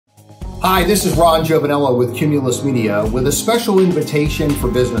Hi, this is Ron Giovanello with Cumulus Media with a special invitation for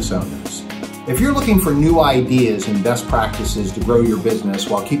business owners. If you're looking for new ideas and best practices to grow your business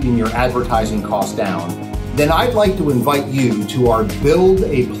while keeping your advertising costs down, then I'd like to invite you to our Build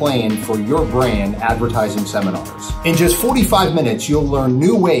a Plan for Your Brand advertising seminars. In just 45 minutes, you'll learn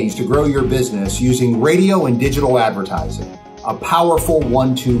new ways to grow your business using radio and digital advertising. A powerful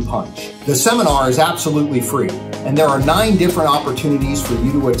 1-2 punch. The seminar is absolutely free, and there are 9 different opportunities for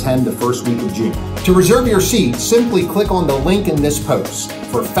you to attend the first week of June. To reserve your seat, simply click on the link in this post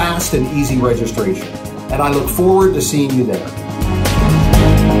for fast and easy registration. And I look forward to seeing you there.